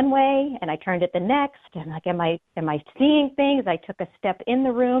head one way and I turned it the next. And like, am I seeing things? I took a step in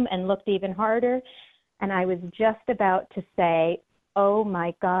the room and looked even harder. And I was just about to say, oh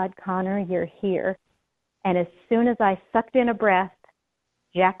my God, Connor, you're here. And as soon as I sucked in a breath,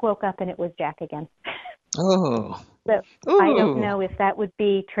 Jack woke up and it was Jack again. Oh. So I don't know if that would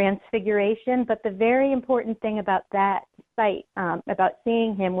be transfiguration, but the very important thing about that sight, about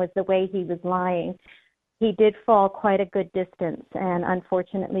seeing him, was the way he was lying. He did fall quite a good distance and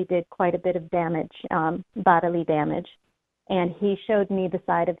unfortunately did quite a bit of damage, bodily damage. And he showed me the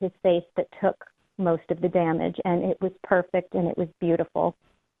side of his face that took most of the damage, and it was perfect and it was beautiful.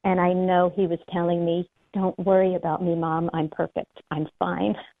 And I know he was telling me, don't worry about me, Mom. I'm perfect. I'm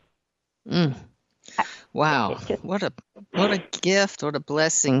fine. Wow. What a gift, what a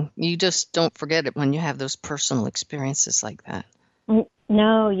blessing. You just don't forget it when you have those personal experiences like that.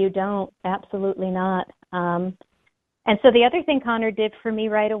 No, you don't. Absolutely not. And so the other thing Connor did for me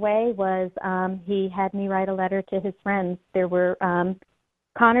right away was he had me write a letter to his friends. There were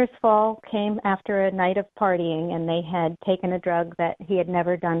Connor's fall came after a night of partying, and they had taken a drug that he had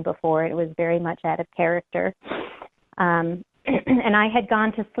never done before. It was very much out of character. And I had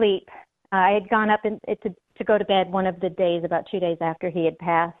gone to sleep. I had gone up to go to bed one of the days, about 2 days after he had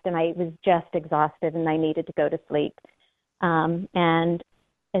passed, and I was just exhausted and I needed to go to sleep. And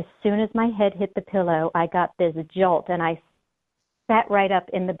as soon as my head hit the pillow, I got this jolt, and I sat right up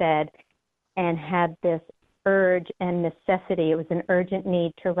in the bed and had this urge and necessity. It was an urgent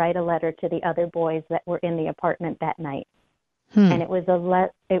need to write a letter to the other boys that were in the apartment that night. And it was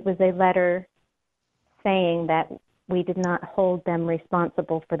a letter saying that we did not hold them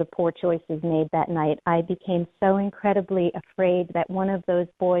responsible for the poor choices made that night. I became so incredibly afraid that one of those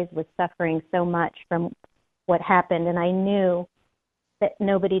boys was suffering so much from what happened, and I knew that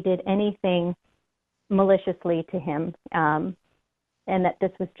nobody did anything maliciously to him, and that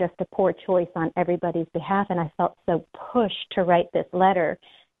this was just a poor choice on everybody's behalf, and I felt so pushed to write this letter.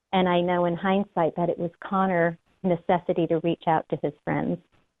 And I know in hindsight that it was Connor's necessity to reach out to his friends.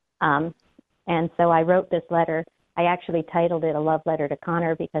 And so I wrote this letter. I actually titled it A Love Letter to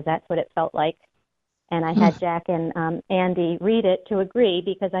Connor because that's what it felt like. And I had Jack and Andy read it to agree,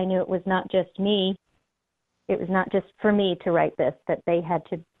 because I knew it was not just me. It was not just for me to write this, that they had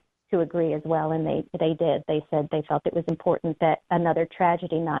to agree as well, and they did. They said they felt it was important that another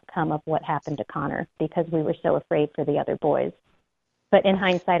tragedy not come of what happened to Connor, because we were so afraid for the other boys. But in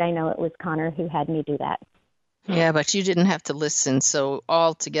hindsight, I know it was Connor who had me do that. Yeah, but you didn't have to listen. So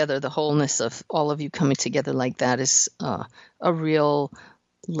all together, the wholeness of all of you coming together like that is a real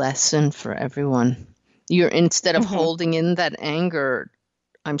lesson for everyone. Instead of holding in that anger,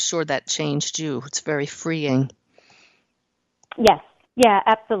 I'm sure that changed you. It's very freeing. Yes. Yeah,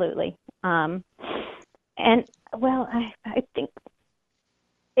 absolutely. And, well, I think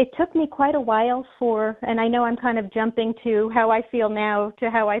it took me quite a while and I know I'm kind of jumping to how I feel now to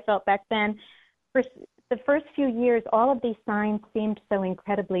how I felt back then. For the first few years, all of these signs seemed so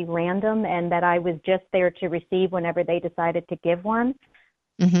incredibly random, and that I was just there to receive whenever they decided to give one.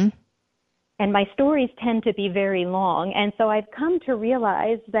 Mm-hmm. And my stories tend to be very long. And so I've come to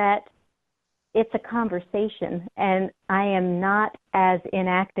realize that it's a conversation, and I am not as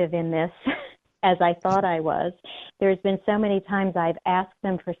inactive in this as I thought I was. There's been so many times I've asked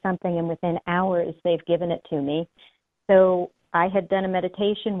them for something, and within hours they've given it to me. So I had done a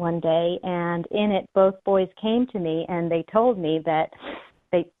meditation one day, and in it, both boys came to me, and they told me that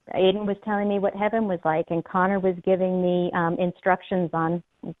Aiden was telling me what heaven was like, and Connor was giving me instructions on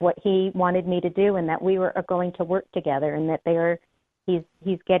what he wanted me to do, and that we were going to work together, and that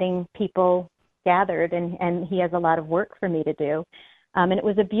he's getting people gathered, and he has a lot of work for me to do. And it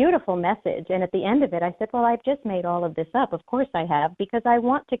was a beautiful message. And at the end of it, I said, well, I've just made all of this up. Of course I have, because I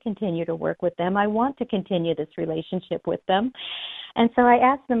want to continue to work with them. I want to continue this relationship with them. And so I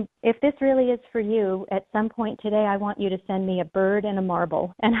asked them, if this really is for you, at some point today, I want you to send me a bird and a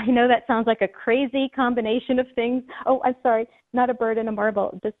marble. And I know that sounds like a crazy combination of things. Oh, I'm sorry, not a bird and a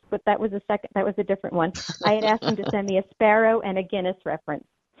marble. But that was a different one. I had asked them to send me a sparrow and a Guinness reference,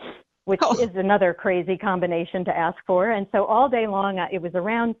 which is another crazy combination to ask for. And so all day long, it was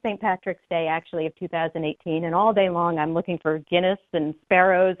around St. Patrick's Day, actually, of 2018, and all day long I'm looking for Guinness and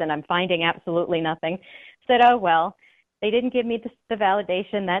sparrows, and I'm finding absolutely nothing. Said, oh, well, they didn't give me the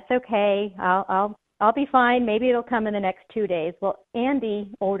validation. That's okay. I'll be fine. Maybe it'll come in the next 2 days. Well, Andy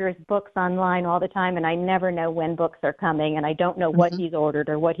orders books online all the time, and I never know when books are coming, and I don't know what he's ordered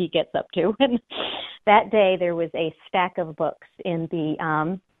or what he gets up to. And that day there was a stack of books in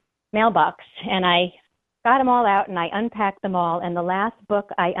the mailbox, and I got them all out and I unpacked them all, and the last book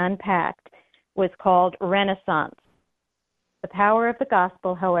I unpacked was called Renaissance: The Power of the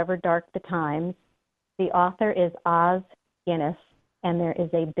Gospel, However Dark the Times. The author is Os Guinness, and there is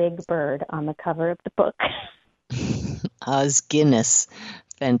a big bird on the cover of the book. Os Guinness.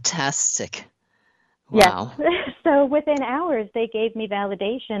 Fantastic. Wow. Yes. So within hours they gave me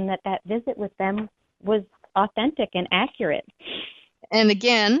validation that visit with them was authentic and accurate. And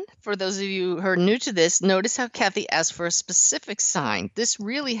again, for those of you who are new to this, notice how Kathy asked for a specific sign. This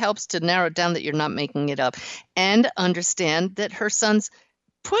really helps to narrow down that you're not making it up, and understand that her sons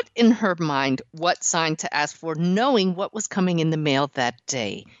put in her mind what sign to ask for, knowing what was coming in the mail that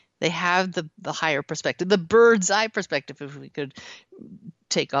day. They have the higher perspective, the bird's eye perspective, if we could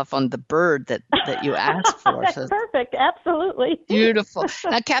take off on the bird that you asked for. That's perfect. Absolutely. Beautiful.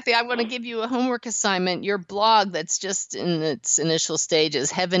 Now, Kathy, I want to give you a homework assignment. Your blog that's just in its initial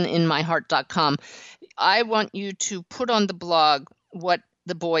stages, heaveninmyheart.com. I want you to put on the blog what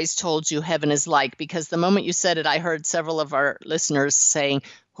the boys told you heaven is like, because the moment you said it, I heard several of our listeners saying,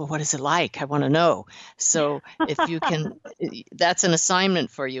 well, what is it like? I want to know. So if you can, that's an assignment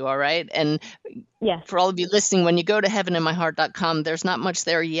for you, all right? And yes, for all of you listening, when you go to heaveninmyheart.com, there's not much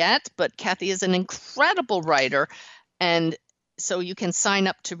there yet, but Kathy is an incredible writer, and so you can sign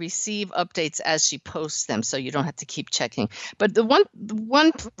up to receive updates as she posts them, so you don't have to keep checking. But the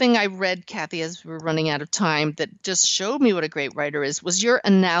one thing I read, Kathy, as we're running out of time, that just showed me what a great writer is, was your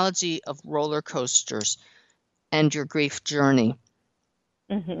analogy of roller coasters and your grief journey.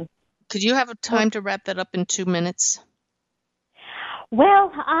 Mm-hmm. Could you have a time to wrap that up in 2 minutes?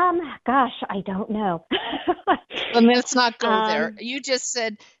 Well, gosh, I don't know. Let's not go there. You just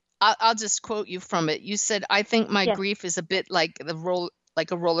said, I'll just quote you from it. You said, I think my grief is a bit like a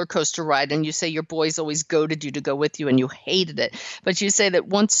roller coaster ride. And you say your boys always goaded you to go with you and you hated it. But you say that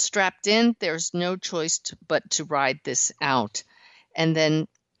once strapped in, there's no choice but to ride this out. And then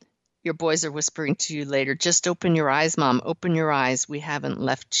your boys are whispering to you later, just open your eyes, Mom, open your eyes. We haven't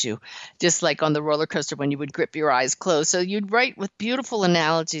left you. Just like on the roller coaster when you would grip your eyes closed. So you'd write with beautiful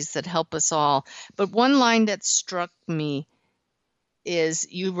analogies that help us all. But one line that struck me is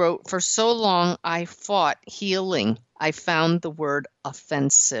you wrote, for so long I fought healing. I found the word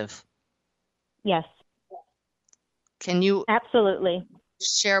offensive. Yes. Can you absolutely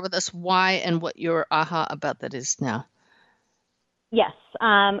share with us why and what your aha about that is now? Yes.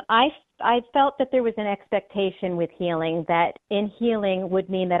 I felt that there was an expectation with healing, that in healing would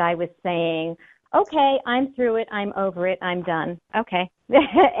mean that I was saying, okay, I'm through it, I'm over it, I'm done. Okay.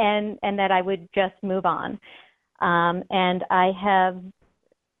 and that I would just move on. And I have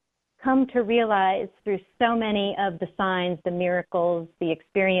come to realize through so many of the signs, the miracles, the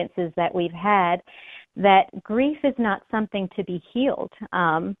experiences that we've had, that grief is not something to be healed.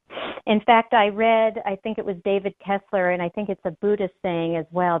 In fact, I read, I think it was David Kessler, and I think it's a Buddhist saying as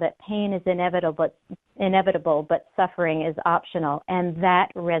well, that pain is inevitable, but suffering is optional. And that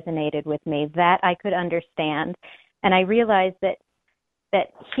resonated with me, that I could understand. And I realized that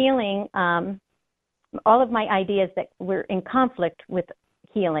healing, all of my ideas that were in conflict with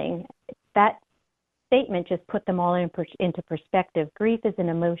healing, that statement just put them all into perspective. Grief is an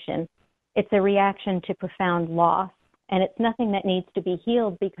emotion. It's a reaction to profound loss, And it's nothing that needs to be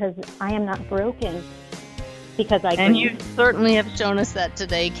healed because I am not broken because I And grieve. you certainly have shown us that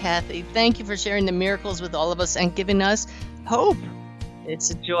today, Kathy. Thank you for sharing the miracles with all of us and giving us hope. It's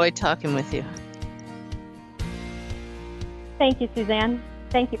a joy talking with you. Thank you, Suzanne.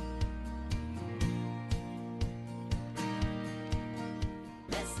 Thank you.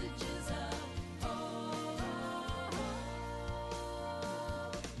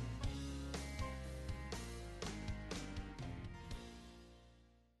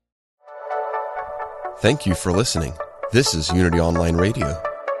 Thank you for listening. This is Unity Online Radio,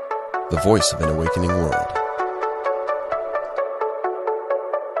 the voice of an awakening world.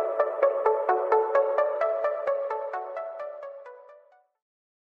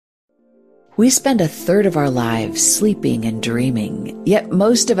 We spend a third of our lives sleeping and dreaming, yet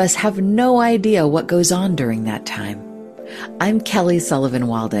most of us have no idea what goes on during that time. I'm Kelly Sullivan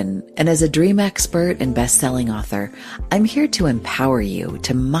Walden, and as a dream expert and best-selling author, I'm here to empower you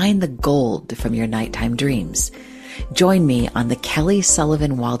to mine the gold from your nighttime dreams. Join me on the Kelly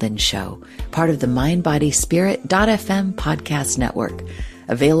Sullivan Walden Show, part of the MindBodySpirit.fm podcast network,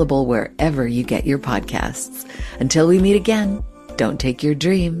 available wherever you get your podcasts. Until we meet again, don't take your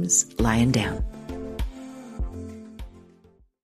dreams lying down.